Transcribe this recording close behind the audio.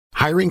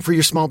Hiring for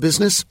your small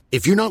business?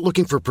 If you're not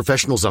looking for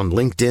professionals on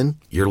LinkedIn,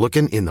 you're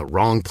looking in the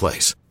wrong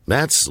place.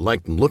 That's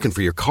like looking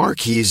for your car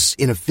keys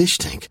in a fish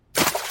tank.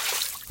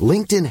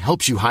 LinkedIn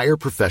helps you hire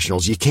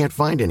professionals you can't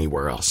find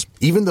anywhere else,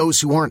 even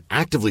those who aren't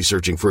actively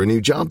searching for a new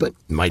job but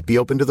might be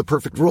open to the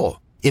perfect role.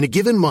 In a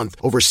given month,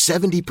 over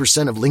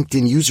 70% of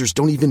LinkedIn users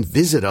don't even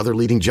visit other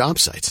leading job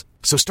sites.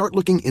 So start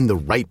looking in the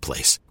right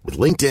place. With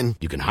LinkedIn,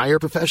 you can hire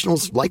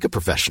professionals like a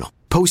professional.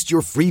 Post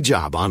your free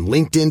job on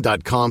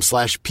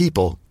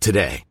linkedin.com/people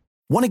today.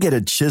 Want to get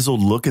a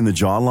chiseled look in the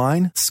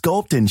jawline?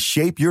 Sculpt and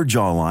shape your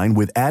jawline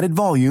with added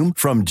volume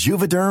from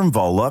Juvederm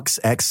Volux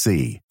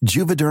XC.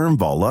 Juvederm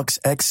Volux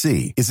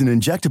XC is an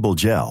injectable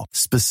gel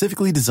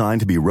specifically designed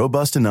to be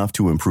robust enough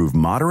to improve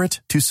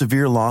moderate to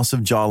severe loss of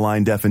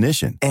jawline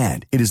definition.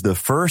 And it is the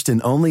first and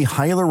only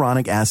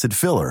hyaluronic acid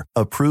filler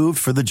approved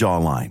for the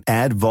jawline.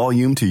 Add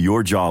volume to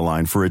your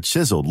jawline for a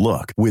chiseled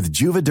look with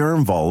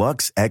Juvederm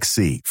Volux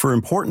XC. For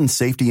important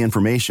safety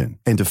information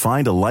and to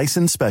find a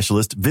licensed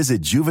specialist,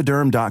 visit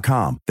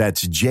juvederm.com.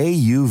 That's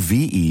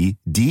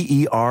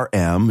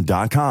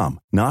JUVEDERM.com.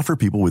 Not for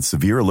people with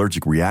severe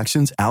allergic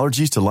reactions,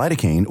 allergies to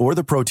lidocaine, or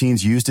the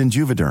proteins used in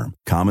Juvederm.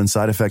 Common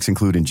side effects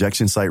include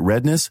injection site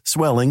redness,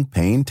 swelling,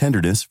 pain,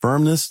 tenderness,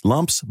 firmness,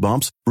 lumps,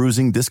 bumps,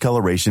 bruising,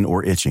 discoloration,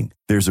 or itching.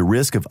 There's a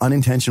risk of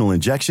unintentional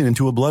injection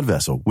into a blood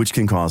vessel, which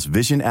can cause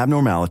vision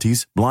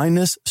abnormalities,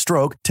 blindness,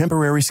 stroke,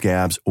 temporary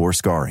scabs, or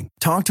scarring.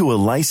 Talk to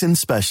a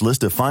licensed specialist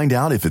to find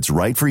out if it's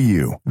right for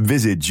you.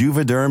 Visit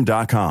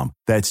Juvederm.com.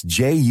 That's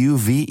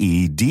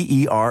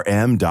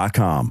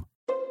JUVEDERM.com.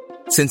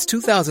 Since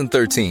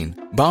 2013,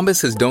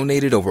 Bombas has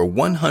donated over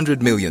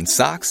 100 million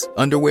socks,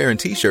 underwear, and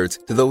T-shirts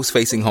to those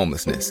facing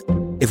homelessness.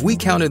 If we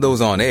counted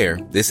those on air,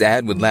 this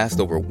ad would last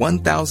over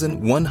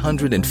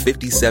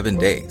 1,157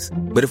 days.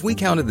 But if we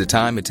counted the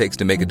time it takes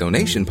to make a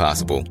donation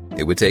possible,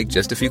 it would take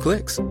just a few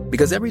clicks.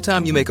 Because every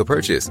time you make a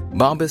purchase,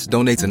 Bombas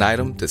donates an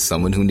item to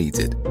someone who needs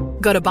it.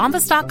 Go to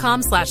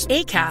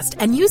bombas.com/ACAST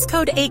and use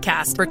code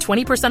ACAST for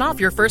 20% off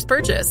your first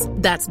purchase.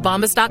 That's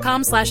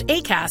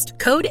bombas.com/ACAST,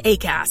 code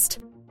ACAST.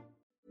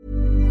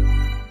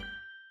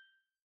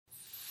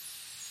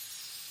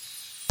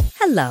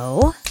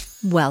 Hello.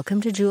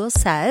 Welcome to Jules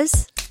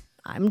Says.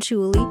 I'm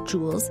Julie,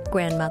 Jules'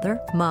 grandmother,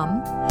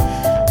 mom.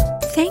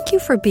 Thank you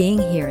for being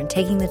here and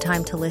taking the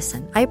time to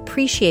listen. I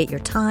appreciate your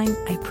time.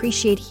 I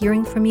appreciate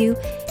hearing from you.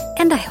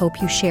 And I hope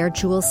you share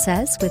Jules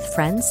Says with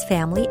friends,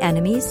 family,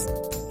 enemies,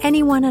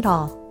 anyone at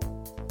all.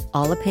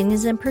 All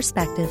opinions and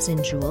perspectives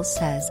in Jules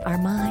Says are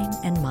mine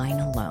and mine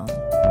alone.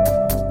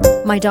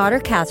 My daughter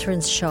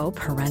Catherine's show,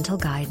 Parental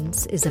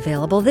Guidance, is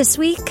available this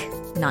week.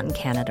 Not in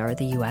Canada or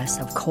the US,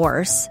 of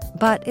course,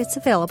 but it's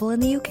available in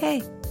the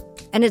UK.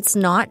 And it's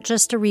not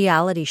just a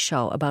reality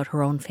show about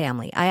her own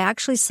family. I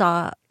actually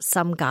saw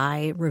some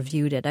guy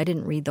reviewed it. I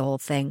didn't read the whole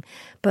thing.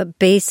 But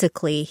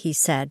basically he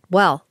said,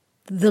 well,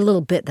 the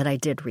little bit that I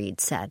did read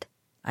said,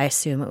 I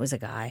assume it was a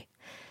guy.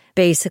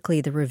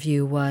 Basically the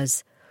review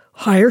was,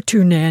 hire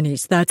 2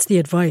 nannies. That's the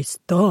advice.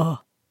 Duh.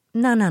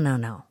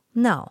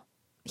 No.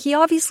 He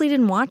obviously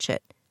didn't watch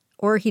it.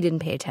 Or he didn't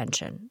pay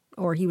attention.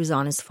 Or he was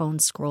on his phone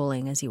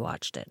scrolling as he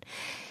watched it.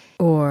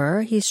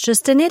 Or he's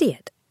just an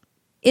idiot.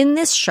 In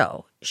this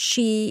show,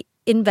 she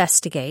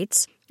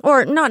investigates,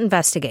 or not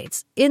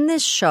investigates. In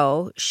this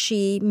show,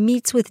 she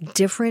meets with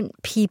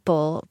different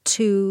people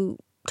to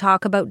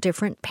talk about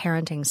different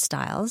parenting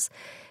styles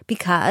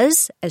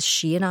because, as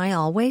she and I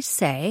always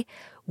say,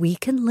 we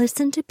can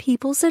listen to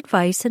people's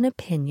advice and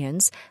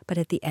opinions, but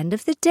at the end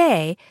of the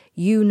day,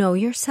 you know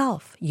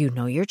yourself, you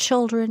know your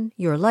children,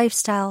 your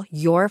lifestyle,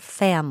 your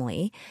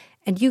family,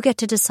 and you get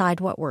to decide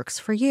what works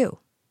for you.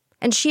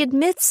 And she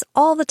admits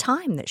all the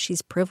time that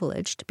she's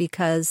privileged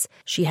because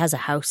she has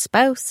a house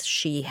spouse,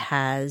 she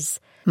has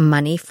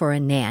money for a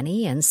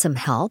nanny and some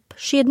help.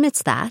 She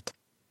admits that.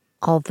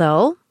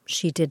 Although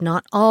she did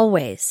not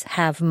always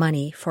have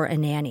money for a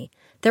nanny.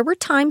 There were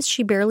times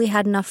she barely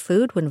had enough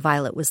food when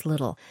Violet was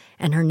little,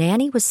 and her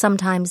nanny was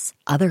sometimes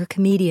other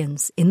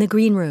comedians in the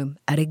green room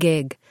at a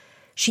gig.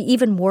 She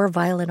even wore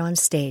Violet on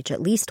stage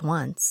at least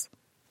once.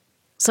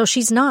 So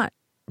she's not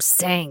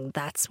saying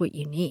that's what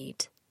you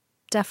need.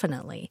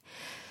 Definitely.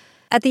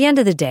 At the end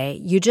of the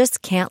day, you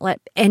just can't let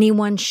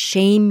anyone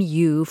shame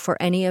you for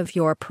any of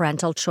your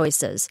parental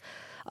choices.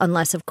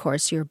 Unless, of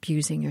course, you're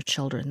abusing your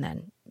children,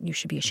 then you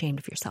should be ashamed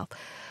of yourself.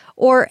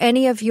 Or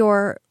any of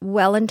your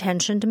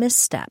well-intentioned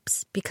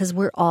missteps, because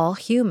we're all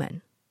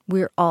human.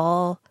 We're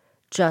all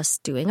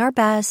just doing our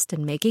best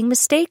and making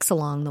mistakes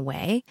along the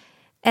way.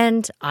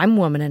 And I'm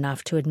woman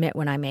enough to admit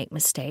when I make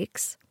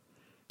mistakes.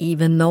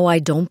 Even though I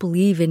don't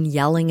believe in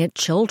yelling at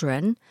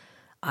children,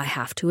 I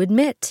have to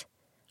admit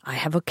I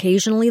have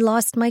occasionally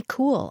lost my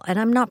cool, and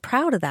I'm not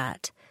proud of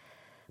that.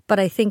 But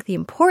I think the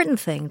important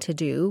thing to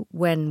do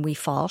when we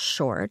fall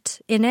short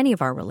in any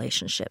of our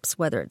relationships,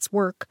 whether it's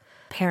work,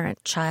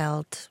 parent,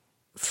 child,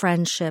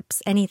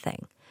 friendships,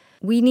 anything,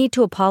 we need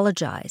to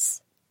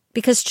apologize.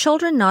 Because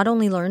children not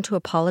only learn to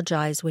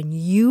apologize when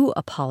you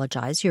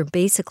apologize, you're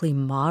basically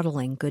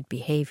modeling good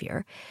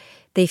behavior.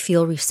 They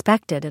feel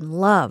respected and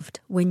loved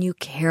when you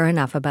care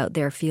enough about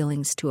their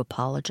feelings to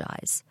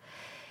apologize.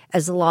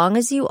 As long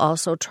as you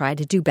also try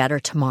to do better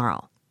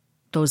tomorrow.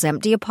 Those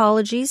empty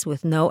apologies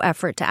with no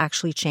effort to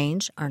actually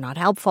change are not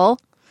helpful.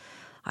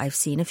 I've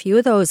seen a few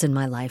of those in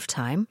my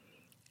lifetime.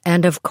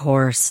 And of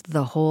course,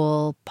 the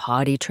whole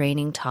potty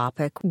training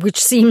topic,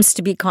 which seems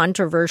to be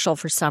controversial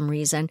for some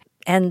reason.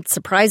 And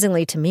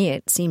surprisingly to me,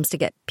 it seems to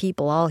get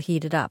people all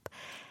heated up.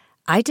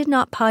 I did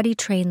not potty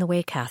train the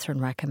way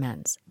Catherine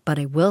recommends, but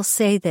I will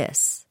say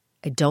this.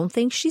 I don't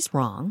think she's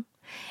wrong.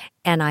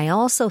 And I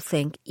also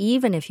think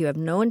even if you have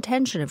no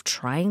intention of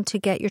trying to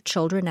get your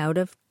children out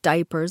of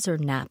diapers or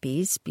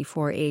nappies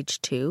before age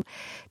 2,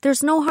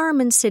 there's no harm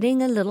in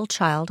sitting a little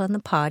child on the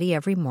potty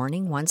every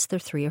morning once they're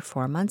 3 or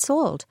 4 months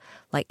old.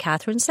 Like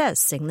Catherine says,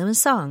 sing them a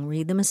song,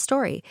 read them a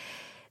story.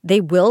 They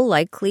will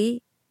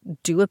likely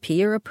do a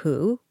pee or a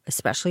poo,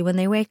 especially when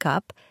they wake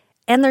up,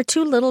 and they're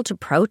too little to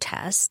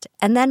protest.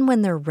 And then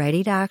when they're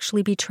ready to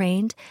actually be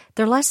trained,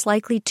 they're less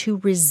likely to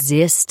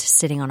resist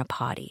sitting on a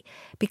potty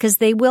because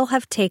they will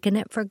have taken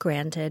it for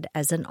granted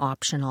as an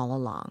option all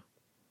along.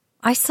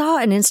 I saw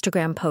an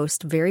Instagram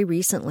post very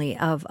recently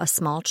of a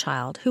small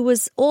child who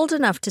was old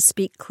enough to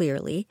speak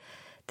clearly.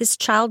 This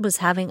child was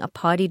having a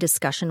potty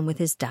discussion with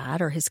his dad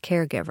or his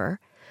caregiver.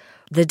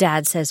 The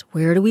dad says,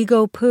 "Where do we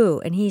go poo?"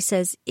 And he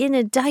says, "In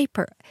a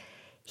diaper."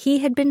 He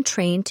had been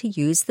trained to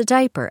use the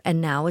diaper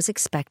and now was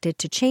expected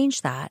to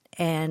change that,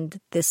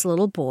 and this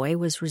little boy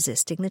was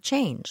resisting the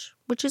change,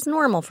 which is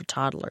normal for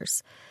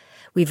toddlers.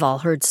 We've all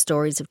heard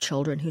stories of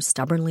children who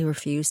stubbornly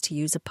refuse to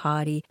use a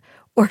potty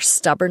or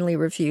stubbornly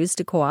refuse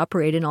to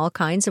cooperate in all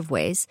kinds of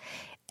ways,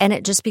 and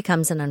it just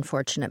becomes an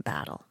unfortunate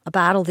battle, a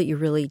battle that you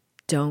really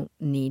don't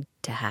need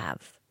to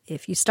have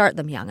if you start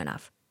them young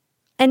enough.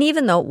 And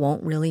even though it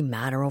won't really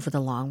matter over the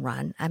long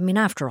run, I mean,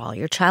 after all,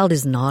 your child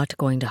is not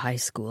going to high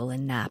school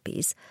in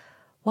nappies.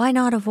 Why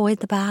not avoid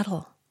the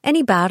battle?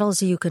 Any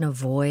battles you can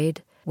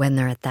avoid when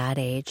they're at that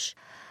age,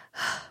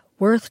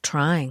 worth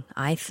trying,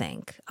 I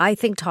think. I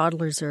think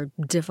toddlers are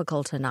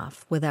difficult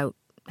enough without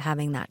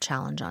having that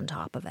challenge on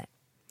top of it.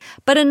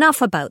 But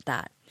enough about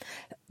that.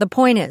 The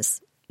point is,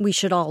 we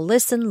should all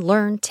listen,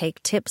 learn,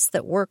 take tips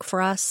that work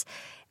for us,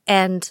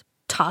 and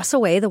toss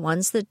away the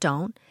ones that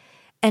don't,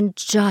 and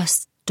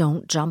just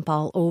don't jump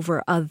all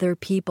over other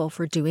people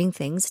for doing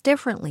things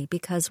differently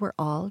because we're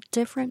all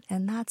different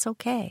and that's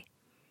okay.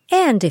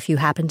 And if you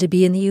happen to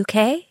be in the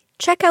UK,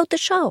 check out the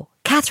show,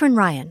 Catherine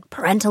Ryan,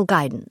 Parental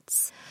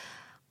Guidance.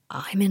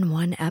 I'm in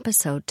one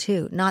episode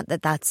too. Not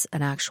that that's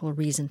an actual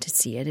reason to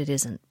see it. It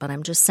isn't. But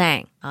I'm just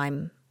saying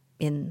I'm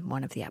in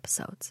one of the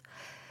episodes.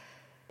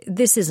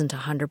 This isn't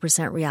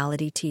 100%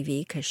 reality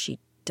TV because she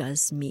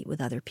does meet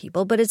with other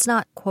people, but it's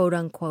not quote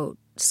unquote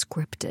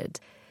scripted.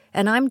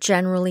 And I'm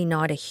generally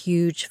not a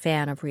huge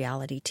fan of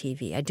reality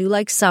TV. I do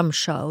like some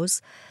shows,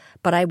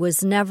 but I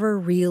was never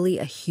really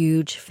a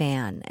huge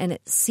fan. And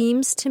it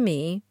seems to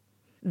me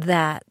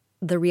that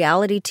the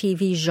reality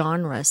TV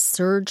genre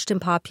surged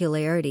in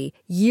popularity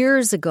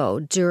years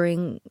ago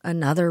during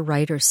another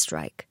writer's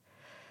strike.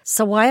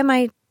 So why am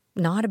I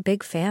not a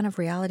big fan of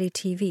reality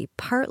TV?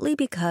 Partly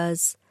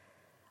because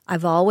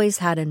I've always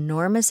had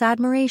enormous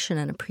admiration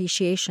and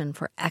appreciation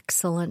for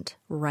excellent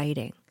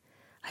writing.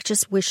 I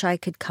just wish I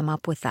could come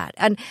up with that.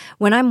 And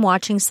when I'm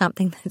watching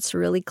something that's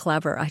really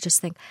clever, I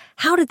just think,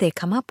 how did they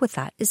come up with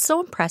that? It's so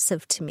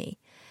impressive to me.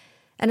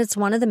 And it's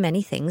one of the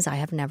many things I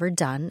have never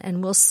done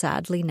and will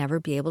sadly never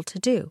be able to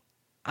do,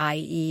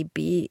 i.e.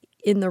 be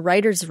in the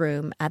writer's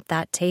room at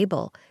that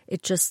table.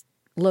 It just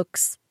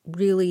looks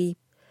really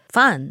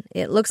fun.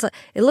 It looks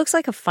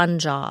like a fun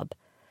job.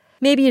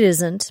 Maybe it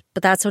isn't,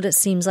 but that's what it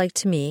seems like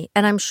to me.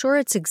 And I'm sure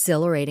it's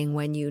exhilarating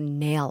when you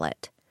nail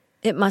it.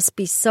 It must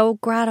be so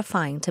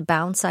gratifying to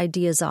bounce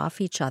ideas off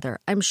each other.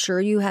 I'm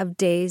sure you have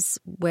days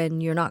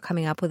when you're not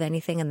coming up with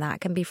anything, and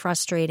that can be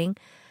frustrating.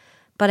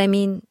 But I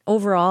mean,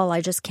 overall,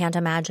 I just can't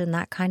imagine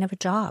that kind of a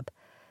job.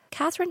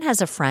 Catherine has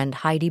a friend,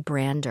 Heidi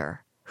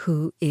Brander,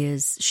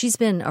 she's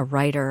been a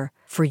writer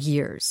for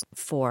years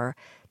for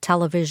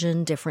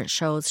television, different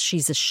shows.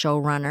 She's a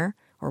showrunner,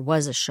 or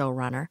was a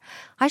showrunner.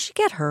 I should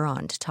get her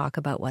on to talk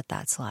about what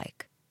that's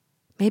like.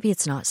 Maybe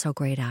it's not so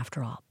great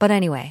after all. But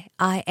anyway,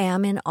 I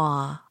am in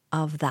awe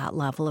of that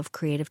level of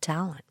creative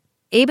talent.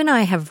 Abe and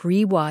I have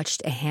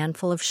rewatched a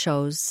handful of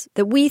shows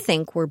that we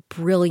think were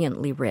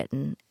brilliantly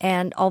written,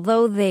 and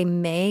although they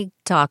may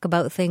talk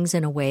about things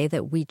in a way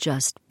that we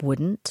just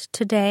wouldn't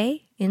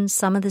today in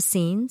some of the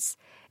scenes,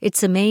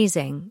 it's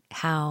amazing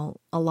how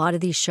a lot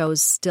of these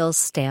shows still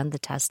stand the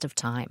test of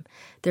time.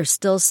 They're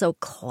still so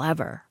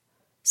clever,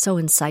 so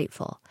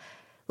insightful.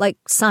 Like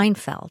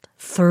Seinfeld,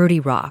 30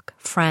 Rock,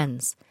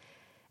 Friends.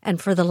 And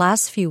for the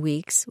last few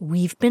weeks,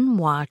 we've been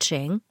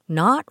watching,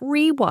 not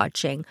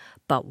rewatching,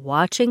 but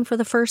watching for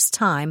the first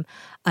time,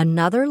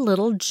 another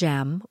little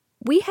gem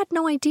we had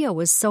no idea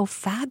was so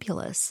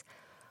fabulous.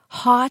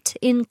 Hot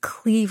in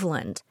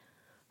Cleveland.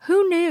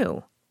 Who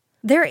knew?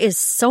 There is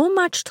so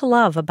much to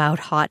love about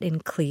Hot in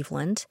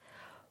Cleveland.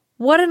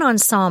 What an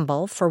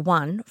ensemble, for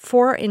one.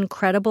 4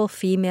 incredible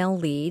female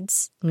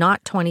leads,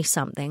 not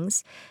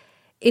 20-somethings.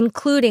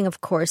 including,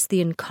 of course,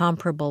 the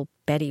incomparable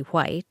Betty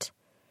White.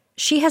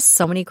 She has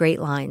so many great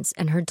lines,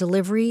 and her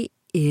delivery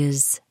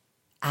is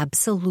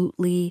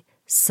absolutely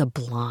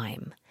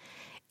sublime.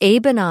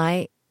 Abe and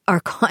I are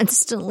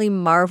constantly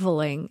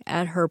marveling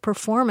at her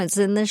performance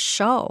in this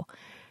show.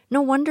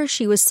 No wonder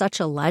she was such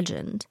a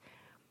legend.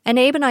 And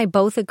Abe and I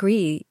both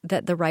agree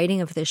that the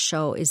writing of this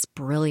show is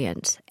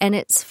brilliant, and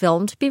it's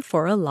filmed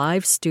before a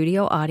live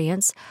studio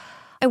audience.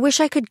 I wish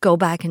I could go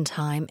back in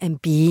time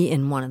and be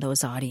in one of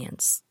those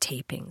audience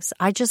tapings.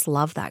 I just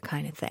love that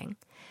kind of thing.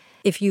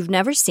 If you've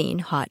never seen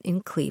Hot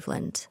in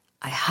Cleveland,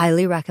 I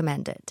highly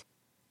recommend it.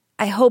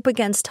 I hope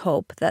against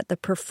hope that the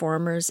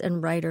performers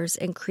and writers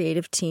and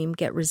creative team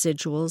get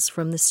residuals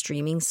from the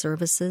streaming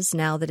services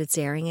now that it's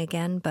airing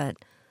again, but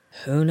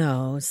who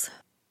knows?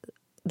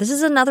 This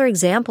is another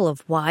example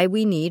of why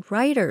we need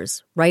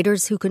writers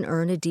who can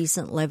earn a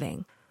decent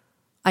living.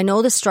 I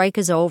know the strike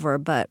is over,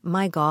 but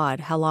my God,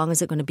 how long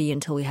is it going to be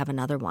until we have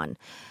another one?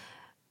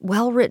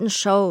 Well-written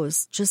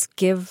shows just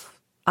give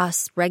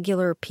us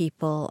regular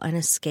people an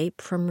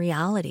escape from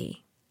reality.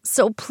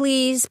 So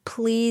please,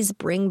 please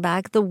bring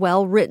back the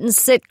well-written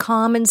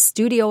sitcom and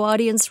studio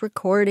audience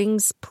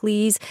recordings,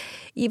 please,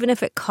 even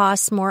if it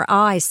costs more.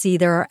 I see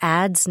there are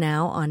ads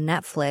now on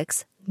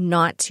Netflix.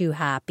 Not too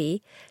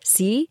happy.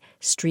 See,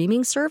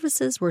 streaming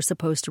services were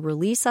supposed to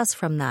release us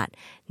from that.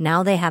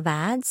 Now they have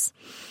ads.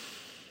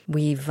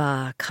 We've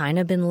kind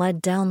of been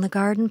led down the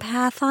garden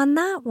path on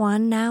that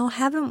one now,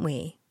 haven't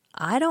we?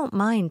 I don't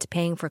mind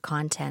paying for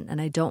content,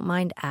 and I don't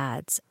mind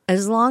ads,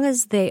 as long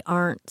as they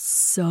aren't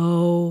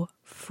so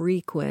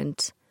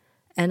frequent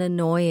and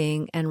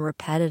annoying and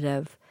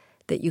repetitive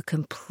that you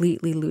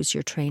completely lose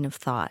your train of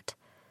thought.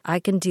 I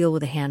can deal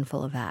with a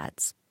handful of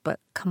ads, but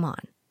come on.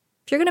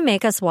 If you're going to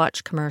make us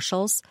watch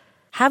commercials,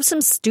 have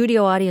some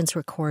studio audience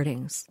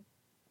recordings.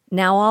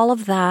 Now, all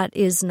of that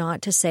is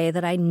not to say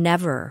that I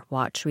never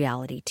watch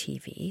reality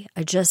TV.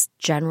 I just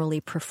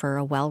generally prefer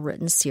a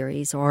well-written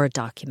series or a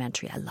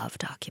documentary. I love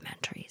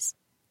documentaries.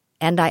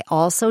 And I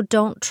also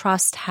don't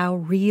trust how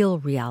real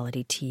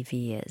reality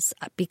TV is,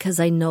 because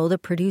I know the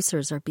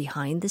producers are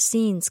behind the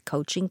scenes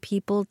coaching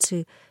people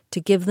to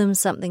give them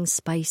something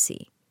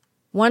spicy.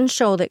 One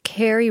show that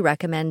Carrie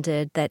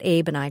recommended that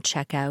Abe and I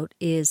check out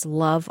is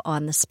Love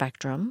on the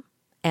Spectrum.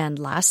 And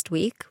last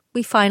week,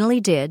 we finally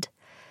did.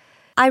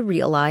 I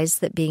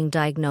realized that being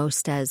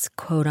diagnosed as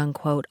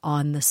quote-unquote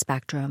on the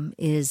spectrum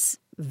is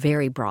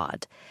very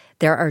broad.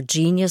 There are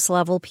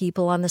genius-level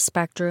people on the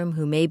spectrum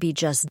who maybe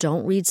just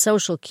don't read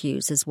social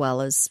cues as well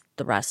as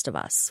the rest of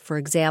us. For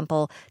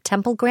example,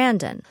 Temple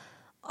Grandin.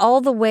 All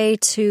the way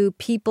to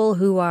people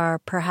who are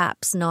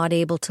perhaps not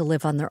able to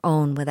live on their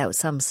own without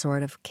some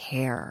sort of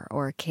care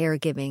or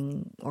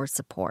caregiving or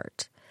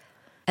support.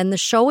 And the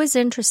show is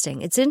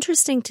interesting. It's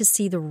interesting to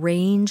see the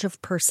range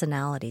of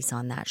personalities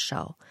on that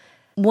show.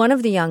 One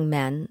of the young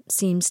men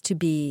seems to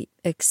be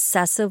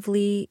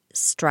excessively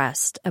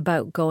stressed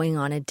about going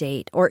on a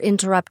date or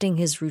interrupting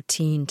his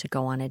routine to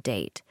go on a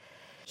date.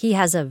 He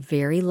has a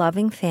very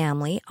loving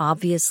family.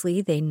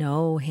 Obviously, they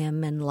know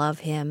him and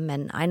love him,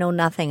 and I know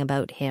nothing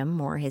about him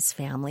or his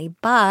family,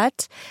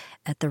 but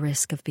at the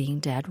risk of being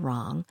dead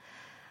wrong,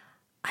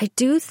 I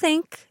do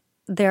think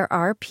there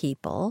are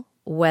people,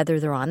 whether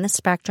they're on the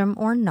spectrum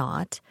or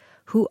not,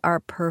 who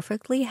are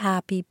perfectly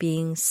happy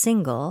being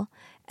single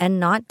and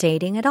not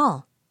dating at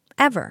all,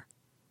 ever.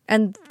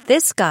 And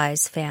this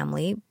guy's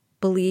family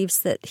believes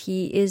that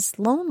he is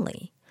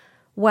lonely.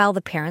 While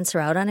the parents are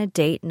out on a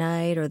date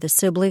night or the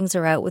siblings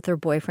are out with their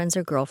boyfriends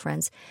or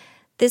girlfriends,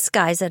 this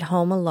guy's at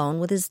home alone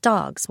with his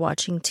dogs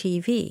watching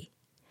TV.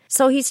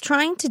 So he's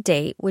trying to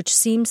date, which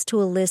seems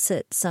to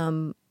elicit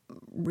some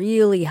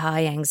really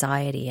high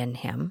anxiety in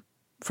him.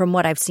 From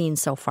what I've seen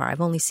so far,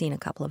 I've only seen a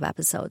couple of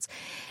episodes.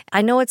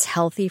 I know it's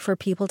healthy for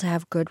people to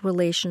have good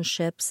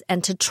relationships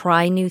and to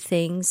try new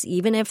things,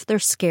 even if they're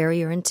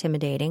scary or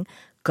intimidating.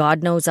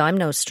 God knows I'm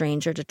no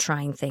stranger to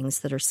trying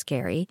things that are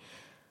scary.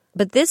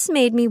 But this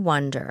made me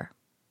wonder,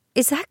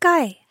 is that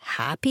guy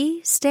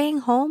happy staying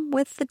home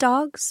with the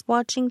dogs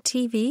watching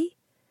TV?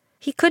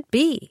 He could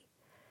be.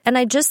 And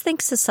I just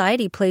think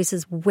society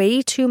places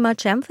way too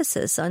much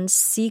emphasis on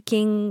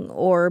seeking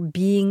or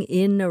being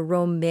in a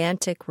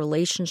romantic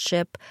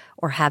relationship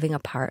or having a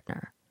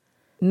partner.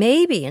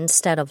 Maybe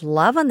instead of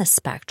Love on the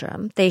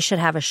Spectrum, they should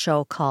have a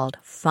show called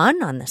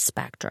Fun on the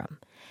Spectrum.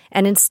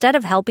 And instead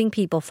of helping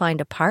people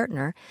find a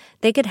partner,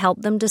 they could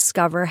help them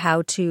discover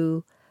how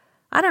to,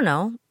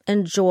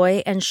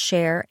 enjoy and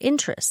share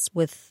interests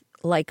with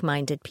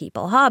like-minded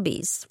people,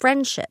 hobbies,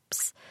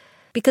 friendships.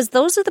 Because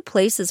those are the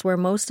places where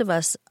most of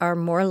us are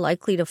more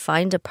likely to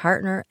find a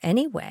partner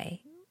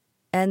anyway.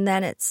 And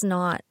then it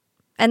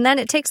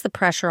takes the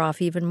pressure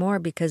off even more,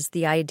 because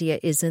the idea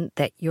isn't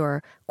that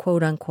you're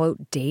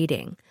quote-unquote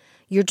dating.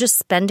 You're just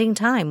spending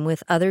time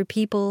with other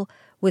people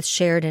with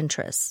shared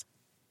interests.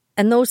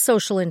 And those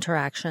social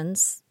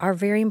interactions are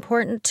very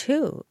important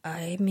too.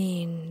 I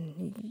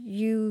mean,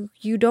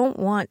 you don't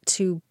want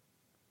to,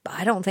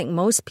 I don't think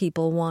most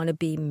people want to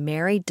be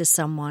married to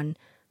someone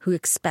who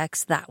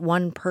expects that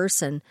one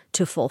person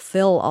to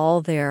fulfill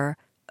all their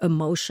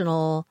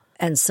emotional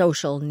and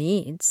social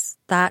needs,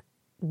 that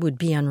would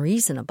be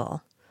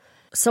unreasonable.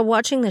 So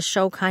watching this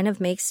show kind of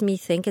makes me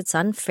think it's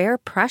unfair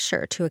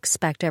pressure to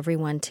expect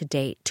everyone to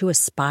date, to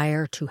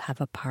aspire to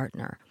have a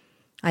partner.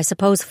 I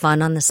suppose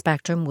fun on the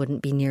spectrum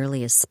wouldn't be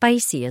nearly as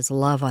spicy as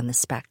love on the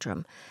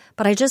spectrum,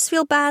 but I just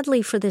feel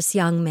badly for this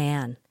young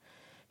man.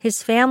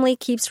 His family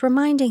keeps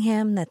reminding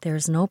him that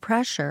there's no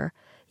pressure,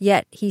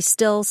 yet he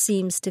still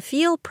seems to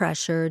feel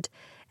pressured,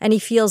 and he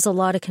feels a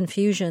lot of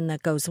confusion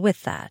that goes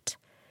with that.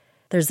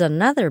 There's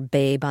another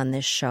babe on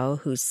this show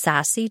who's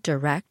sassy,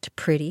 direct,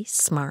 pretty,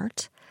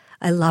 smart.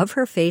 I love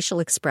her facial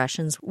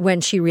expressions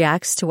when she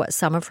reacts to what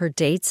some of her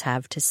dates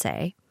have to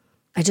say.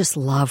 I just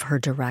love her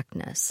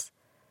directness.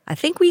 I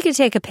think we could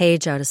take a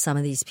page out of some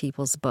of these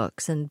people's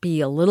books and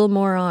be a little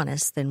more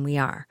honest than we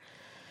are.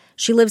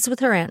 She lives with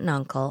her aunt and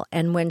uncle,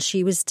 and when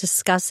she was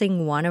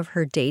discussing one of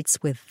her dates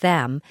with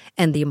them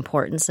and the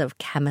importance of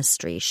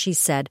chemistry, she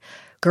said,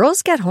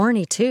 "Girls get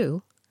horny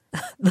too."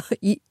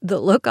 The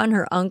look on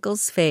her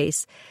uncle's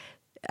face,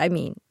 I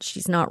mean,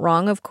 she's not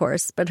wrong, of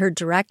course, but her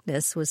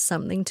directness was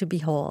something to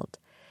behold.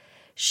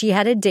 She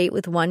had a date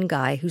with one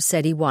guy who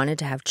said he wanted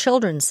to have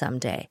children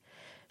someday.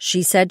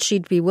 She said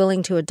she'd be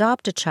willing to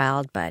adopt a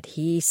child, but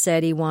he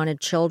said he wanted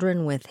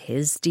children with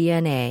his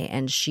DNA,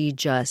 and she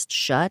just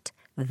shut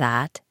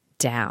that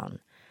down.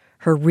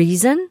 Her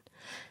reason?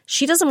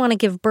 She doesn't want to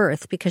give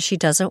birth because she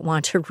doesn't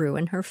want to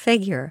ruin her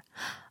figure.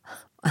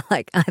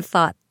 I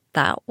thought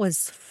that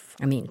was...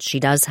 she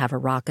does have a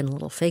rockin'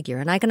 little figure,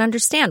 and I can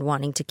understand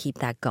wanting to keep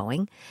that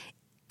going.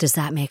 Does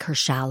that make her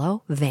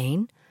shallow,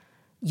 vain?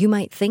 You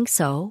might think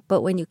so,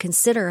 but when you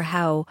consider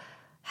how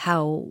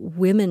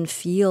women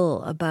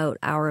feel about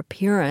our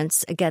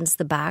appearance against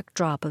the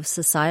backdrop of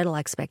societal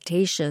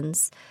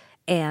expectations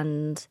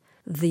and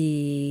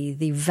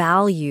the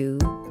value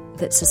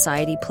that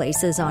society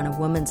places on a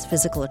woman's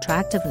physical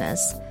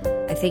attractiveness,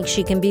 I think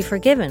she can be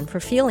forgiven for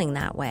feeling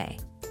that way.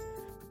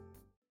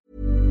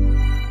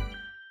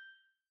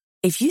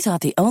 If you thought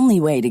the only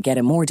way to get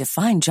a more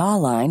defined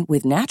jawline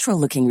with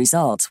natural-looking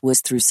results was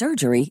through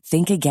surgery,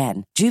 think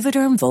again.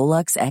 Juvederm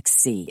Volux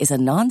XC is a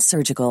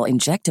non-surgical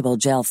injectable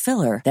gel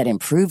filler that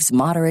improves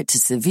moderate to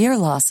severe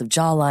loss of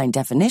jawline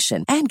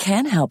definition and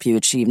can help you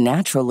achieve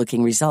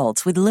natural-looking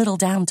results with little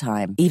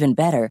downtime. Even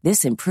better,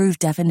 this improved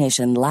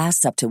definition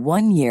lasts up to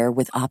 1 year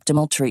with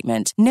optimal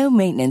treatment. No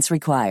maintenance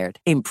required.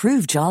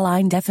 Improve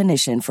jawline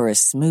definition for a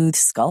smooth,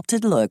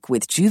 sculpted look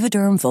with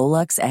Juvederm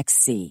Volux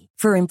XC.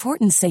 For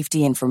important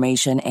safety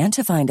information and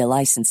to find a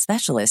licensed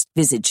specialist,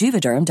 visit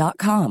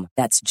Juvederm.com.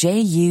 That's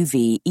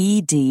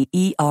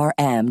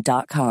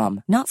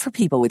Juvederm.com. Not for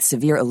people with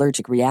severe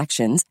allergic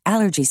reactions,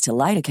 allergies to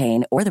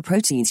lidocaine, or the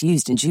proteins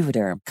used in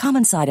Juvederm.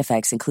 Common side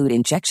effects include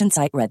injection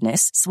site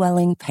redness,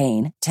 swelling,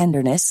 pain,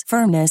 tenderness,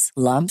 firmness,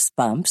 lumps,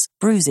 bumps,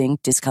 bruising,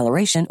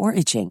 discoloration, or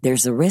itching.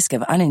 There's a risk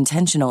of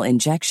unintentional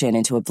injection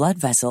into a blood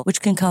vessel, which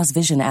can cause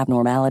vision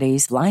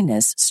abnormalities,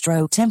 blindness,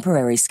 stroke,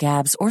 temporary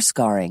scabs, or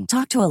scarring.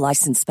 Talk to a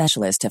licensed specialist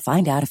to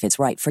find out if it's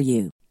right for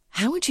you.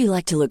 How would you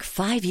like to look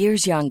 5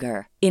 years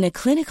younger? In a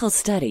clinical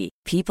study,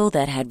 people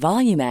that had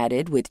volume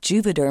added with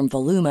Juvederm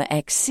Voluma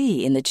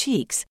XC in the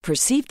cheeks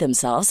perceived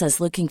themselves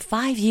as looking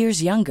 5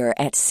 years younger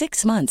at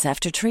 6 months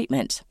after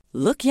treatment.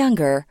 Look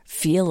younger,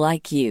 feel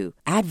like you.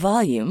 Add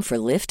volume for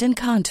lift and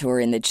contour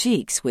in the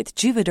cheeks with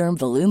Juvederm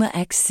Voluma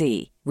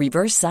XC.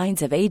 Reverse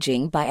signs of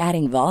aging by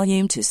adding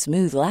volume to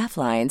smooth laugh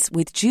lines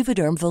with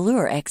Juvederm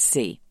Volure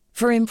XC.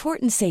 For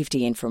important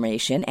safety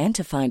information and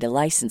to find a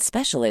licensed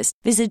specialist,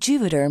 visit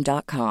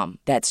Juvederm.com.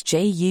 That's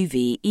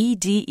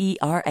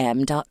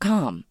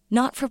Juvederm.com.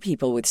 Not for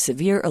people with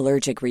severe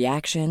allergic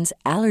reactions,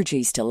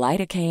 allergies to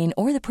lidocaine,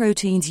 or the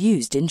proteins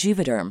used in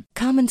Juvederm.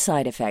 Common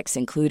side effects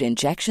include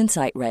injection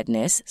site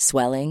redness,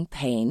 swelling,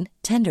 pain,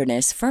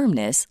 tenderness,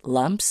 firmness,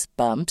 lumps,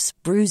 bumps,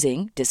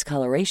 bruising,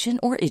 discoloration,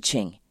 or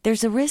itching.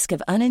 There's a risk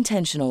of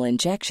unintentional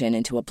injection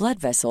into a blood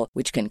vessel,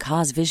 which can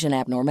cause vision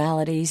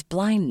abnormalities,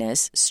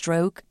 blindness,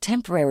 stroke,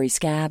 temporary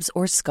scabs,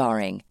 or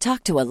scarring.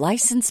 Talk to a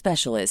licensed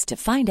specialist to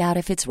find out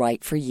if it's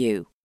right for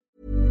you.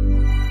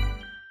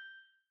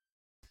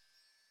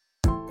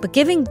 But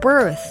giving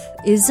birth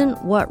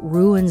isn't what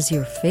ruins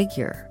your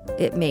figure.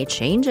 It may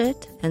change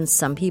it, and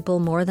some people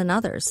more than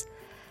others.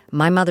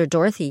 My mother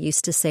Dorothy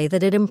used to say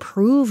that it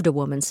improved a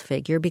woman's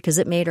figure because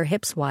it made her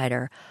hips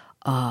wider.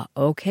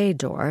 Okay,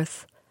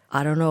 Dorth.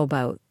 I don't know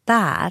about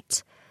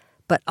that,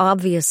 but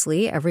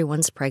obviously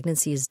everyone's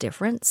pregnancy is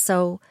different,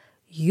 so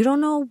you don't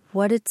know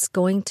what it's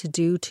going to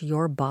do to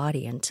your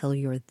body until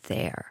you're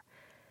there.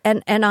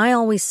 And I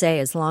always say,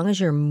 as long as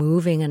you're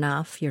moving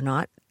enough, you're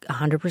not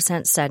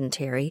 100%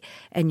 sedentary,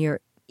 and you're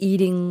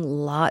eating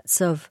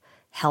lots of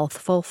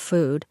healthful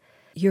food,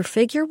 your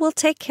figure will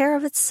take care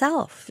of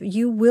itself.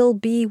 You will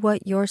be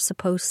what you're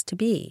supposed to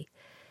be.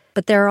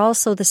 But there are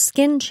also the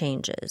skin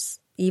changes.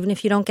 Even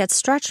if you don't get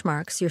stretch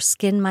marks, your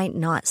skin might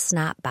not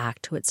snap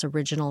back to its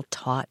original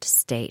taut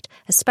state,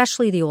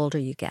 especially the older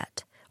you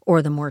get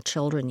or the more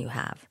children you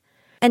have.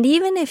 And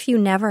even if you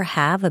never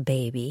have a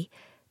baby,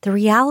 The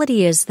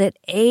reality is that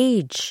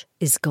age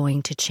is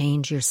going to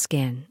change your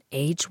skin.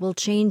 Age will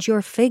change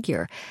your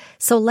figure.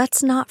 So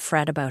let's not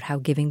fret about how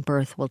giving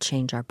birth will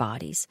change our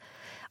bodies.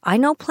 I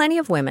know plenty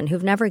of women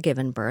who've never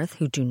given birth,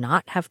 who do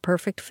not have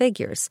perfect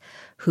figures,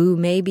 who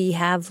maybe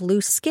have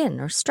loose skin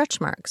or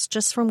stretch marks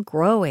just from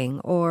growing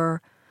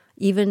or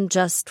even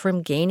just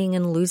from gaining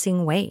and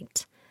losing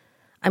weight.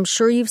 I'm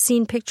sure you've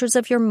seen pictures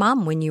of your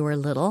mom when you were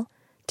little.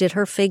 Did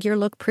her figure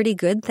look pretty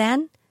good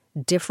then?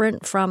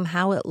 Different from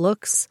how it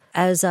looks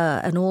as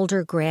an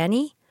older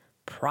granny?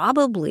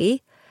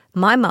 Probably.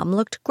 My mom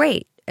looked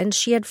great, and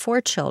she had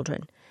 4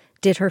 children.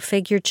 Did her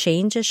figure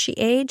change as she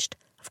aged?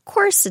 Of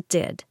course it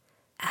did.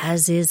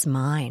 As has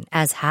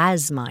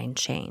mine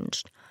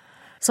changed.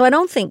 So I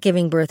don't think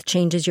giving birth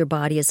changes your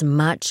body as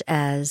much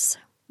as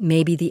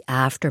maybe the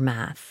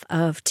aftermath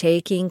of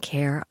taking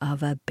care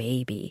of a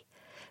baby,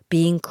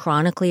 being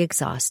chronically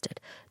exhausted,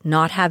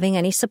 not having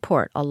any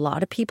support. A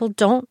lot of people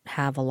don't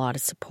have a lot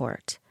of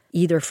support,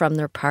 either from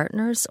their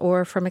partners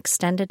or from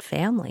extended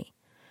family.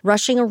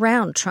 Rushing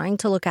around trying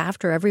to look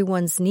after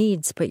everyone's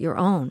needs but your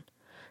own.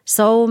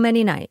 So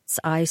many nights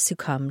I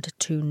succumbed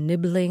to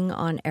nibbling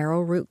on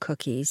arrowroot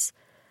cookies.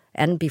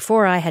 And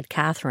before I had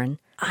Catherine,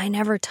 I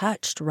never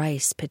touched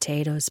rice,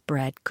 potatoes,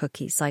 bread,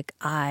 cookies. Like,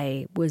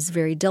 I was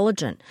very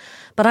diligent.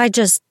 But I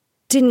just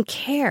didn't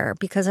care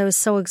because I was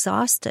so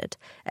exhausted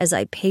as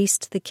I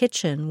paced the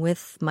kitchen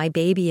with my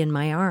baby in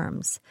my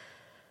arms.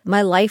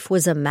 My life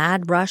was a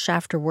mad rush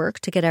after work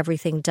to get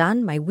everything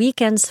done. My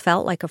weekends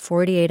felt like a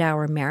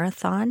 48-hour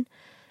marathon.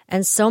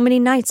 And so many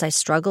nights I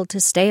struggled to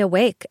stay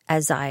awake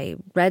as I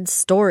read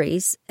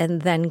stories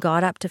and then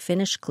got up to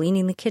finish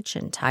cleaning the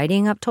kitchen,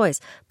 tidying up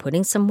toys,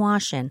 putting some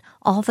wash in,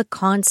 all the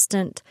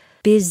constant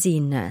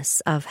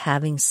busyness of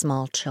having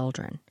small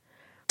children.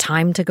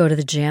 Time to go to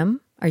the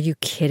gym? Are you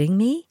kidding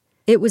me?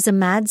 It was a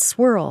mad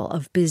swirl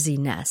of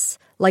busyness,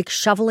 like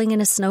shoveling in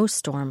a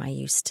snowstorm, I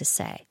used to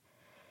say.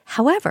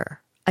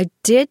 However, I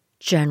did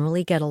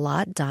generally get a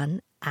lot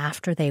done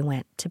after they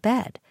went to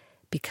bed,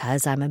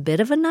 because I'm a bit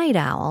of a night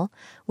owl,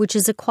 which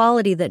is a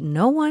quality that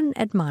no one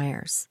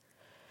admires.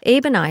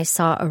 Abe and I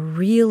saw a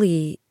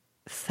really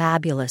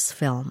fabulous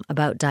film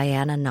about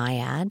Diana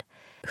Nyad,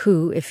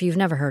 who, if you've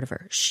never heard of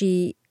her,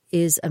 she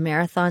is a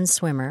marathon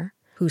swimmer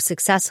who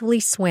successfully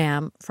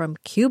swam from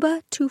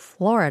Cuba to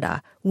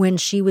Florida when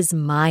she was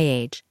my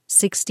age,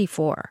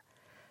 64.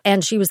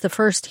 And she was the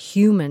first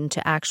human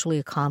to actually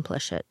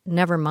accomplish it,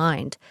 never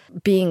mind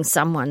being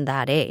someone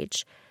that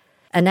age.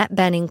 Annette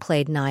Bening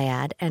played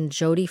Nyad, and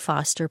Jodie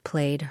Foster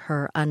played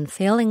her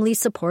unfailingly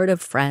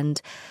supportive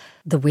friend,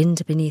 the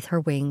wind beneath her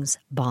wings,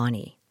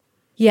 Bonnie.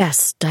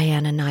 Yes,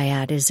 Diana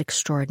Nyad is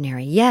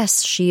extraordinary.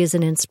 Yes, she is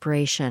an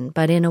inspiration,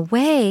 but in a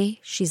way,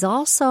 she's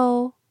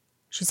also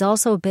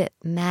a bit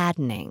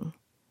maddening.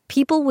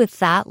 People with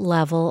that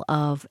level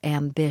of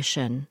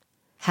ambition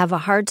have a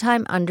hard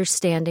time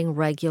understanding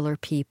regular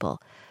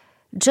people,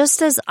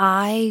 just as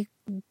I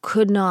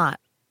could not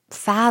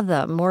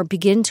fathom or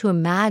begin to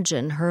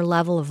imagine her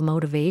level of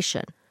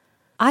motivation.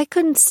 I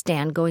couldn't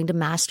stand going to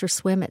master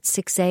swim at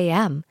 6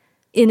 a.m.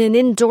 in an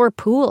indoor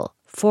pool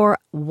for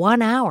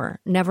 1 hour.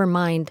 Never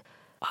mind,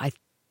 I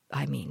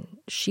mean,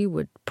 she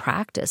would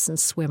practice and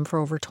swim for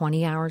over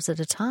 20 hours at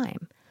a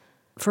time.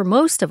 For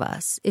most of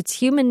us, it's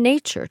human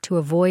nature to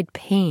avoid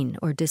pain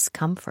or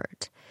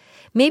discomfort.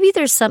 Maybe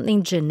there's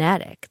something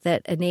genetic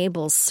that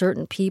enables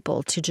certain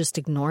people to just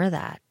ignore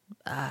that.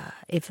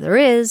 If there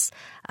is,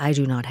 I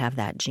do not have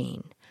that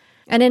gene.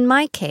 And in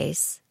my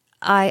case,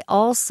 I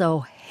also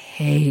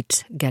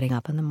hate getting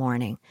up in the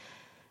morning.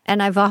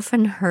 And I've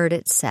often heard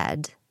it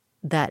said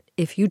that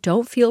if you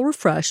don't feel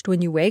refreshed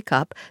when you wake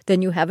up,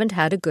 then you haven't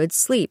had a good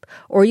sleep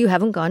or you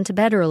haven't gone to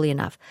bed early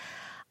enough.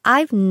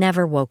 I've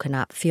never woken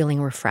up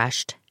feeling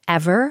refreshed,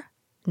 ever,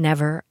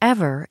 never,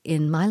 ever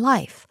in my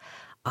life.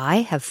 I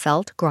have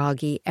felt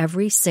groggy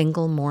every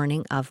single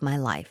morning of my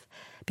life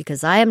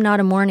because I am not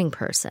a morning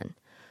person.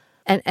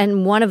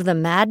 And one of the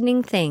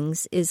maddening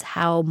things is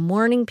how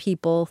morning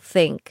people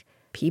think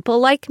people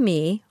like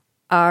me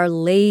are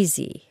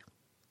lazy.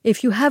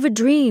 If you have a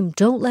dream,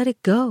 don't let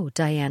it go,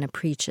 Diana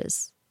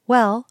preaches.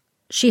 Well,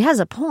 she has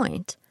a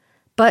point,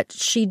 but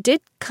she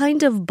did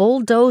kind of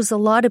bulldoze a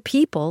lot of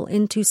people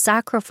into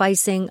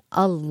sacrificing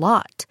a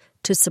lot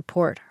to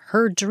support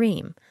her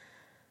dream,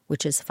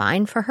 which is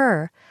fine for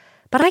her.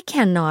 But I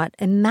cannot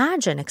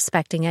imagine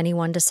expecting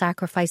anyone to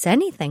sacrifice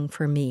anything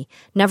for me,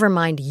 never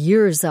mind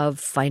years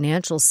of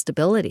financial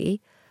stability.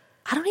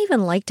 I don't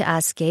even like to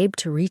ask Gabe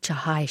to reach a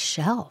high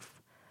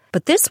shelf.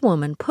 But this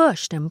woman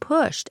pushed and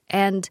pushed,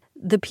 and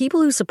the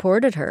people who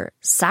supported her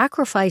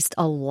sacrificed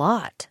a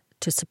lot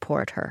to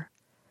support her.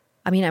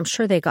 I mean, I'm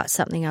sure they got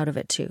something out of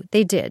it too.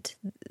 They did.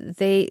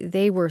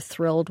 They were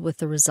thrilled with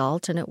the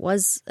result, and it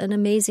was an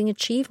amazing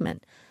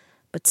achievement.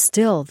 But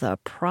still, the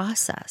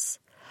process.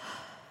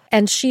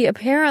 And she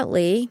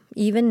apparently,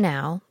 even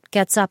now,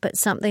 gets up at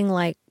something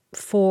like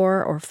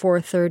 4 or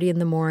 4:30 in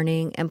the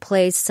morning and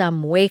plays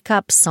some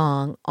wake-up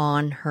song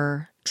on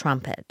her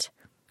trumpet.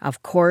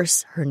 Of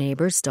course, her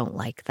neighbors don't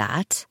like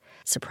that.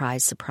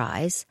 Surprise,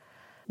 surprise.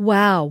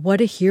 Wow,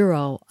 what a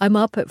hero. I'm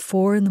up at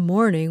 4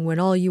 a.m. when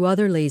all you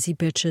other lazy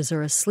bitches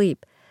are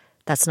asleep.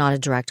 That's not a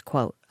direct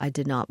quote. I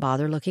did not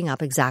bother looking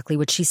up exactly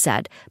what she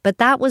said, but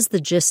that was the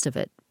gist of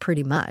it,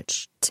 pretty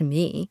much, to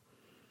me.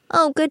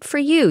 Oh, good for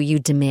you, you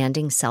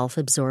demanding,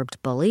 self-absorbed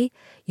bully.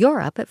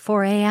 You're up at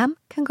 4 a.m.?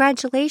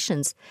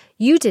 Congratulations.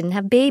 You didn't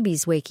have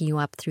babies waking you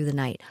up through the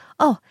night.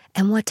 Oh,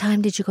 and what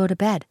time did you go to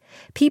bed?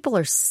 People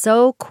are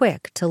so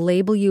quick to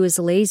label you as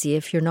lazy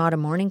if you're not a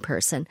morning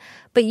person,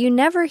 but you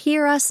never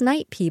hear us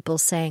night people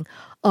saying,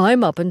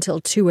 I'm up until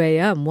 2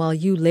 a.m. while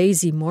you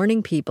lazy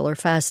morning people are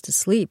fast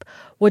asleep.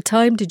 What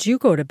time did you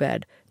go to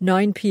bed?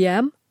 9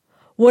 p.m.?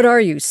 What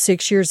are you,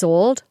 6 years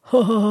old?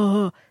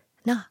 Nah.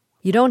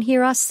 You don't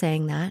hear us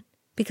saying that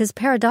because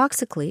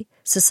paradoxically,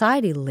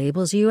 society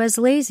labels you as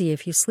lazy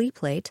if you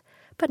sleep late,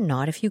 but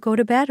not if you go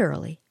to bed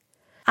early.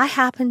 I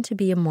happen to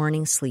be a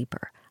morning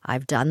sleeper.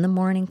 I've done the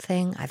morning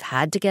thing. I've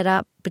had to get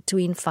up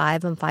between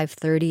 5 and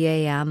 5:30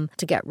 a.m.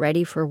 to get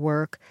ready for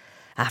work.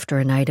 After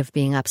a night of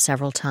being up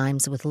several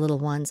times with little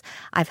ones,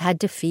 I've had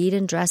to feed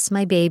and dress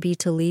my baby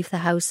to leave the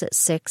house at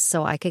 6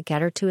 so I could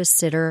get her to a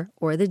sitter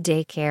or the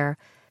daycare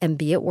and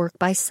be at work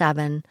by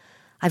 7.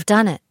 I've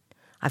done it.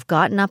 I've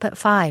gotten up at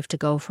 5 to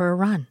go for a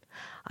run.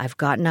 I've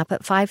gotten up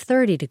at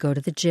 5:30 to go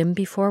to the gym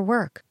before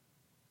work.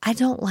 I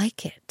don't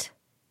like it.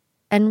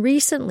 And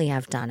recently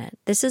I've done it.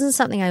 This isn't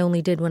something I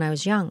only did when I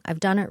was young. I've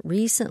done it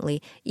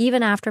recently,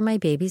 even after my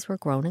babies were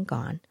grown and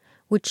gone,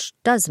 which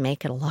does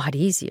make it a lot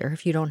easier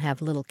if you don't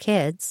have little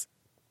kids.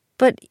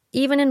 But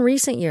even in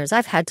recent years,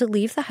 I've had to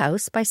leave the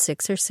house by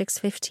 6 or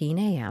 6:15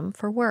 a.m.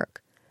 for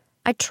work.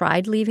 I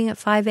tried leaving at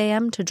 5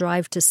 a.m. to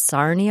drive to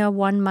Sarnia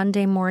one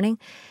Monday morning.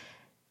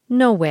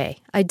 No way.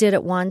 I did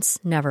it once,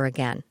 never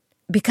again.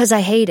 Because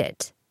I hate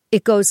it.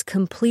 It goes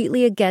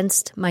completely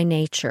against my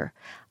nature.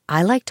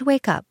 I like to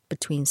wake up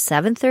between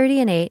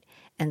 7:30 and 8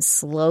 and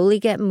slowly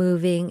get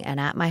moving and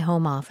at my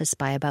home office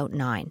by about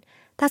 9.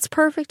 That's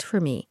perfect for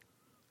me.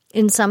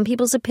 In some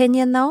people's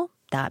opinion, though,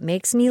 that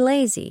makes me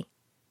lazy.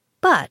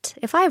 But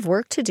if I have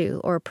work to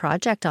do or a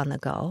project on the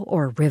go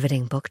or a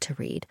riveting book to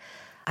read,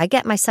 I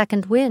get my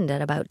second wind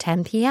at about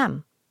 10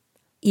 p.m.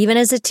 Even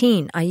as a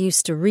teen, I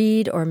used to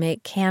read or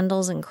make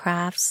candles and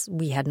crafts.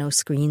 We had no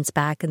screens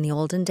back in the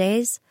olden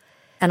days.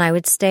 And I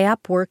would stay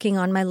up working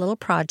on my little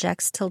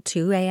projects till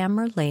 2 a.m.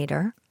 or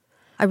later.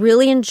 I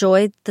really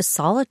enjoyed the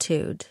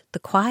solitude, the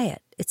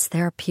quiet. It's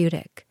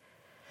therapeutic.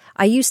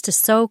 I used to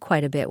sew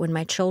quite a bit when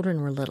my children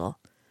were little.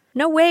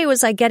 No way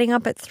was I getting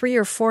up at 3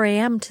 or 4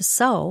 a.m. to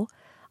sew.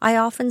 I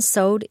often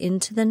sewed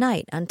into the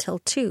night until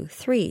 2,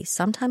 3,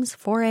 sometimes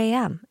 4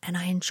 a.m., and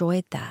I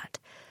enjoyed that.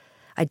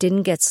 I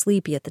didn't get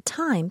sleepy at the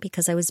time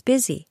because I was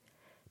busy.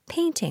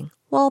 Painting,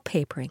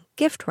 wallpapering,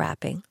 gift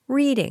wrapping,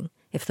 reading,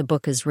 if the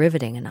book is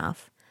riveting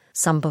enough.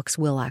 Some books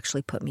will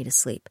actually put me to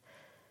sleep.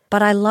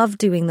 But I love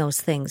doing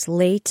those things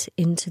late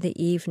into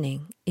the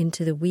evening,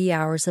 into the wee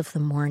hours of the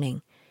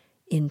morning,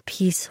 in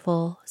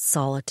peaceful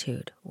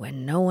solitude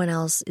when no one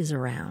else is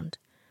around.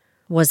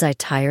 Was I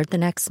tired the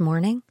next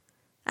morning?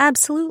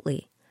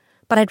 Absolutely.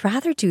 But I'd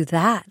rather do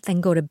that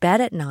than go to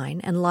bed at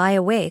 9 and lie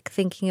awake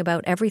thinking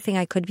about everything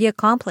I could be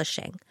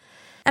accomplishing.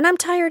 And I'm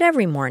tired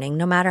every morning,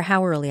 no matter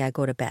how early I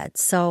go to bed,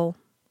 so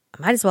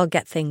I might as well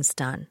get things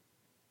done.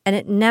 And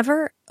it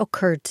never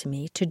occurred to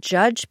me to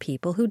judge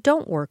people who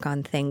don't work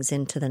on things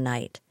into the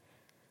night.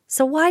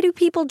 So why do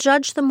people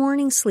judge the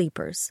morning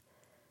sleepers?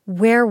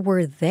 Where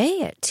were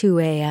they at 2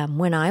 a.m.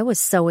 when I was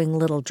sewing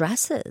little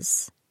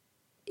dresses?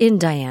 In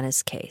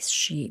Diana's case,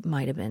 she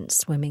might have been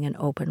swimming in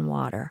open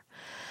water.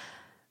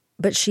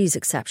 But she's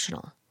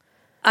exceptional.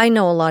 I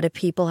know a lot of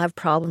people have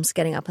problems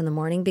getting up in the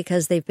morning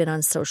because they've been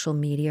on social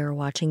media or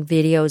watching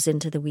videos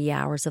into the wee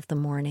hours of the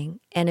morning.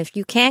 And if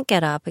you can't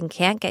get up and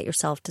can't get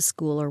yourself to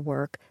school or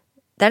work,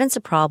 then it's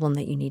a problem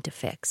that you need to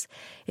fix.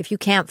 If you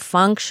can't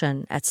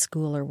function at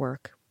school or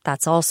work,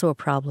 that's also a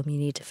problem you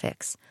need to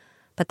fix.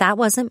 But that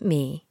wasn't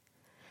me.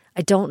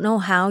 I don't know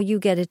how you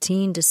get a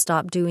teen to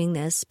stop doing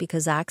this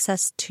because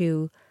access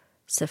to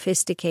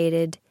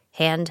sophisticated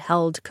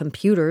handheld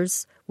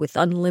computers with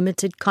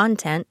unlimited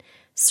content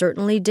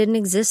certainly didn't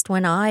exist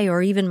when I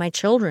or even my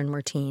children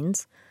were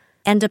teens.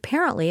 And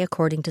apparently,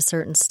 according to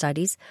certain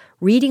studies,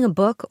 reading a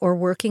book or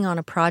working on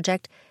a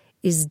project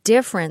is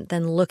different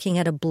than looking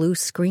at a blue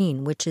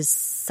screen, which is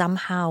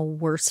somehow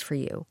worse for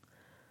you.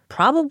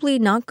 Probably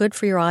not good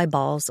for your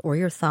eyeballs or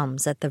your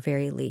thumbs at the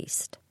very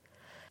least.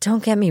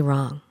 Don't get me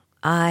wrong.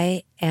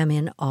 I am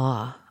in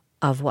awe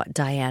of what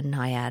Diane and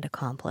I had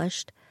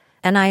accomplished.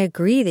 And I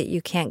agree that you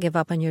can't give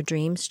up on your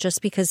dreams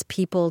just because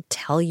people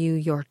tell you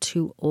you're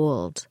too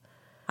old.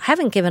 I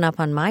haven't given up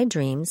on my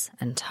dreams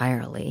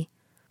entirely,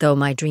 though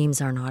my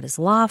dreams are not as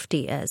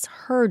lofty as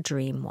her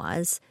dream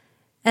was.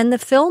 And the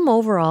film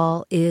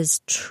overall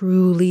is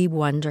truly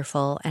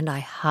wonderful, and I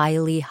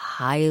highly,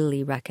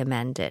 highly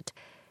recommend it.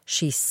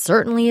 She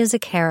certainly is a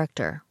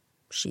character.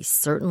 She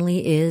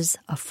certainly is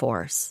a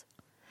force.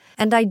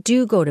 And I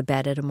do go to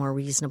bed at a more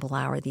reasonable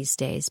hour these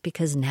days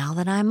because now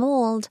that I'm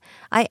old,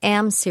 I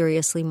am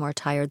seriously more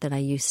tired than I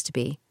used to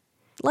be.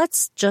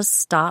 Let's just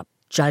stop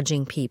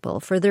judging people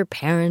for their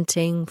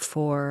parenting,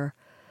 for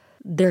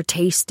their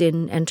taste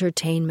in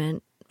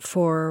entertainment,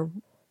 for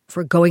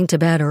going to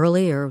bed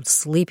early or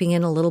sleeping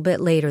in a little bit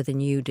later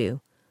than you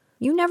do.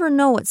 You never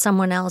know what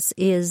someone else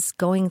is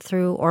going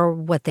through or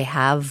what they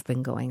have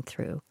been going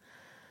through.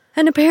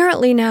 And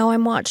apparently now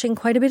I'm watching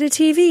quite a bit of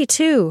TV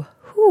too.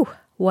 Whew,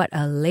 what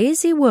a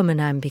lazy woman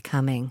I'm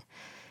becoming.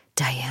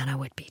 Diana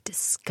would be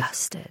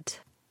disgusted.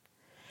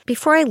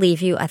 Before I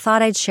leave you, I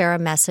thought I'd share a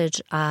message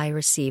I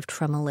received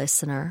from a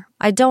listener.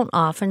 I don't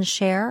often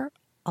share.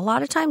 A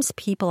lot of times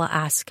people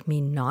ask me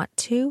not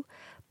to,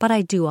 but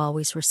I do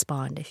always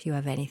respond if you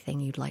have anything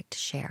you'd like to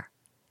share.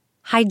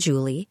 Hi,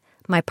 Julie.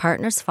 My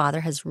partner's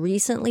father has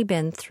recently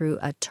been through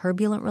a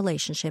turbulent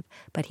relationship,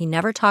 but he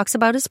never talks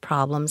about his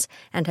problems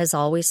and has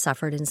always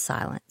suffered in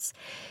silence.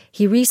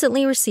 He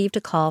recently received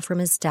a call from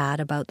his dad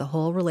about the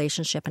whole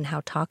relationship and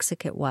how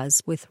toxic it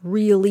was, with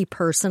really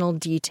personal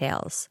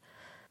details.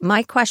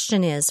 My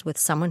question is, with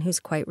someone who's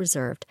quite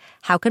reserved,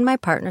 how can my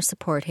partner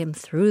support him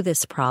through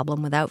this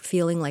problem without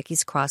feeling like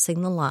he's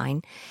crossing the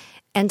line?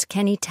 And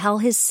can he tell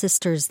his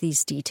sisters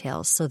these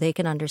details so they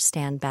can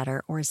understand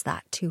better, or is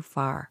that too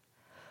far?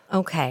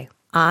 Okay,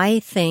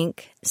 I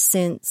think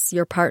since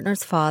your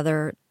partner's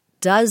father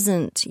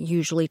doesn't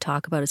usually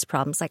talk about his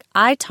problems, like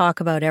I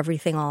talk about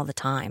everything all the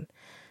time.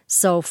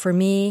 So for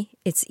me,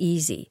 it's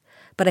easy.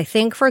 But I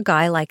think for a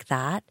guy like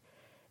that,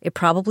 it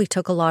probably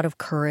took a lot of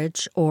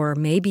courage, or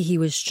maybe he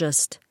was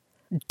just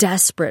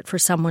desperate for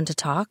someone to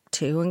talk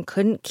to and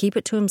couldn't keep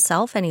it to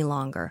himself any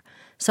longer.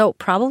 So it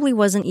probably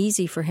wasn't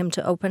easy for him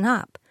to open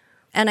up.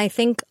 And I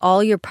think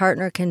all your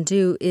partner can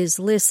do is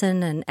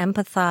listen and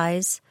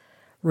empathize,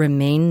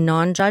 remain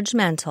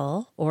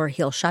non-judgmental, or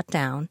he'll shut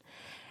down.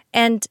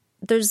 And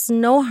there's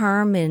no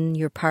harm in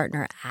your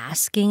partner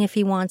asking if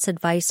he wants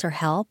advice or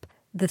help.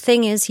 The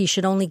thing is, he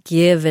should only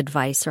give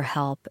advice or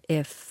help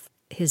if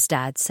his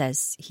dad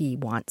says he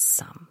wants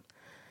some.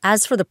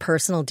 As for the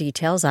personal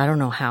details, I don't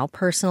know how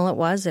personal it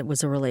was. It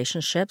was a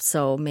relationship,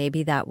 so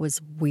maybe that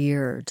was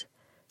weird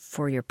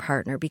for your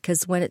partner,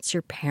 because when it's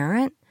your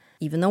parent,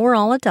 even though we're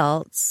all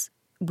adults,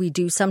 we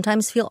do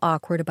sometimes feel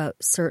awkward about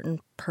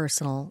certain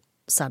personal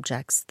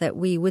subjects that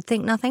we would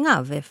think nothing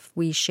of if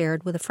we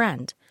shared with a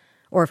friend,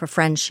 or if a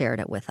friend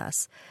shared it with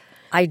us.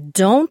 I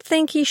don't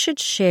think he should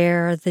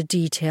share the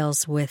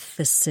details with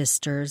the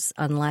sisters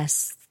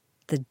unless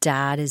the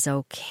dad is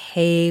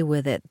okay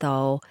with it,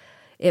 though.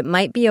 It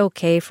might be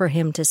okay for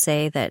him to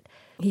say that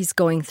he's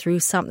going through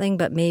something,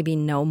 but maybe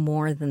no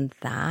more than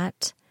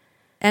that.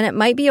 And it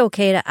might be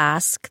okay to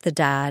ask the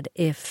dad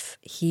if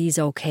he's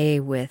okay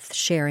with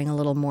sharing a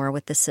little more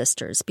with the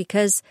sisters,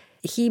 because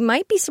he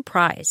might be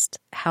surprised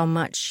how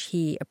much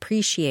he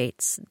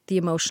appreciates the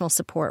emotional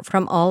support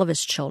from all of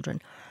his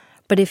children.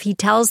 But if he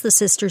tells the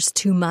sisters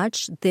too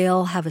much,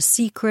 they'll have a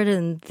secret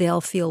and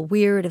they'll feel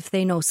weird if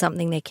they know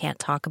something they can't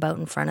talk about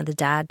in front of the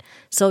dad.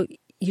 So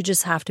you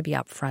just have to be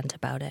upfront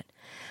about it.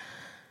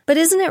 But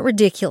isn't it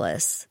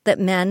ridiculous that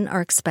men are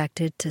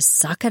expected to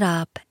suck it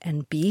up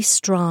and be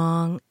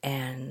strong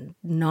and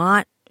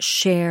not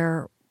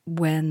share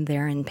when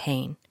they're in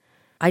pain?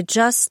 I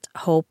just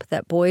hope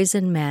that boys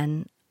and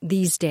men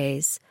these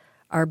days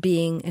are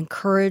being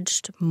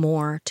encouraged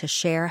more to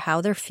share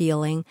how they're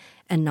feeling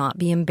and not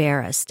be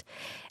embarrassed.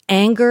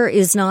 Anger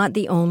is not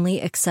the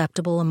only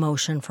acceptable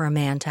emotion for a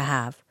man to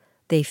have.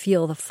 They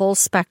feel the full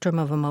spectrum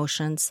of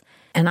emotions,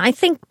 and I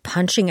think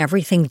punching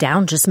everything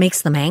down just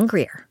makes them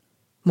angrier,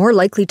 more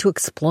likely to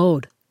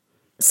explode.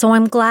 So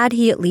I'm glad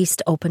he at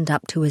least opened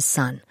up to his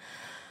son.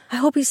 I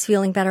hope he's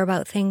feeling better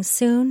about things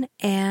soon,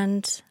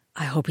 and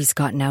I hope he's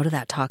gotten out of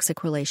that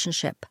toxic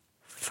relationship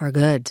for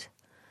good.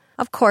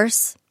 Of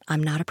course,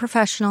 I'm not a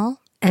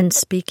professional, and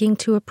speaking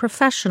to a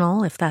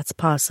professional, if that's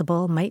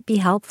possible, might be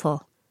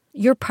helpful.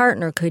 Your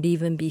partner could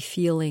even be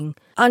feeling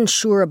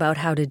unsure about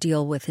how to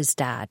deal with his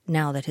dad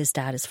now that his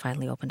dad has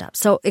finally opened up.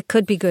 So it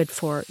could be good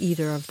for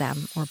either of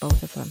them or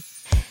both of them.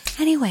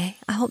 Anyway,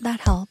 I hope that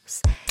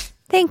helps.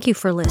 Thank you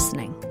for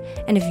listening.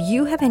 And if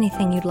you have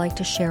anything you'd like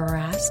to share or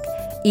ask,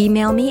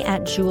 email me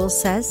at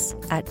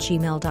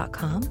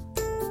julessays@gmail.com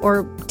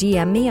or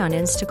DM me on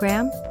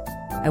Instagram.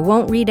 I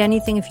won't read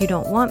anything if you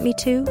don't want me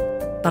to,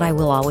 but I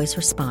will always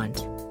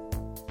respond.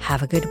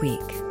 Have a good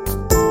week.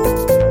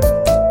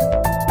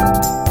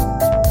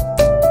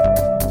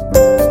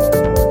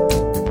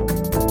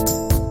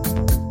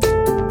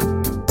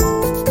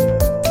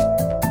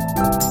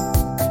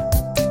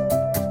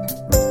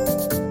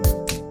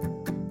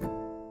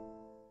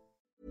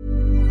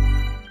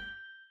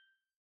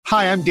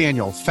 Hi, I'm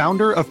Daniel,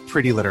 founder of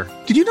Pretty Litter.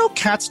 Did you know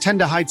cats tend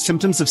to hide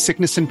symptoms of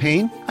sickness and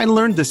pain? I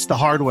learned this the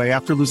hard way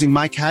after losing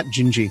my cat,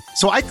 Gingy.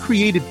 So I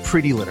created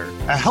Pretty Litter,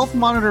 a health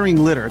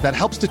monitoring litter that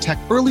helps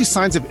detect early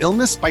signs of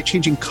illness by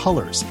changing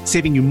colors,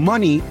 saving you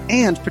money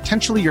and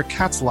potentially your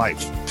cat's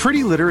life.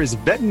 Pretty Litter is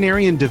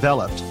veterinarian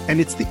developed, and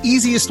it's the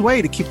easiest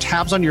way to keep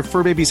tabs on your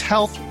fur baby's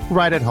health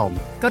right at home.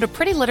 Go to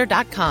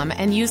prettylitter.com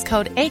and use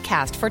code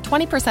ACAST for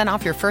 20%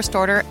 off your first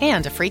order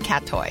and a free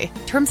cat toy.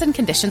 Terms and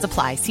conditions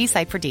apply. See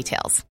site for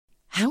details.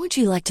 How would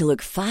you like to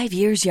look 5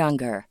 years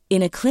younger?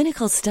 In a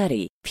clinical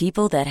study,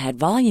 people that had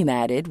volume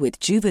added with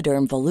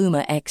Juvederm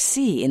Voluma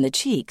XC in the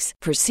cheeks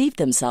perceived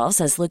themselves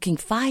as looking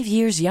 5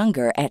 years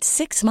younger at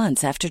 6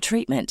 months after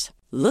treatment.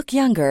 Look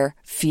younger,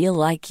 feel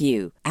like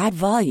you. Add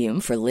volume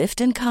for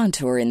lift and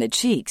contour in the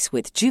cheeks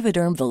with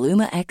Juvederm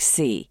Voluma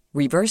XC.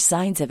 Reverse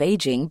signs of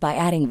aging by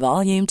adding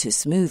volume to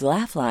smooth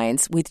laugh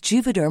lines with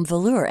Juvederm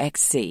Volure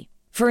XC.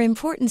 For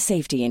important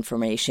safety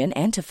information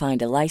and to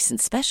find a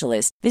licensed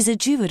specialist, visit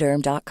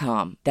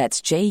Juvederm.com. That's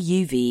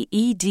JUVEDERM.com.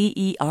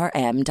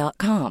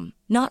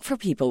 Not for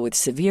people with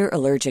severe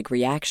allergic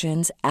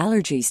reactions,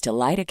 allergies to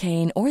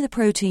lidocaine, or the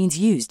proteins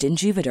used in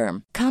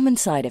Juvederm. Common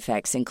side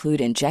effects include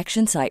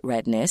injection site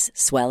redness,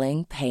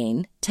 swelling,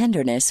 pain,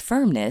 tenderness,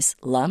 firmness,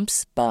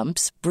 lumps,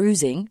 bumps,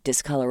 bruising,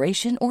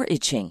 discoloration, or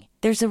itching.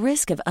 There's a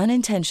risk of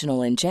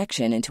unintentional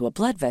injection into a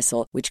blood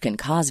vessel, which can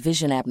cause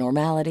vision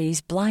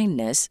abnormalities,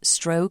 blindness,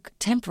 stroke,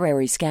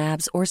 temporary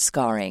scabs, or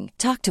scarring.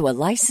 Talk to a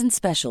licensed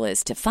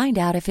specialist to find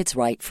out if it's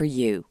right for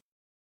you.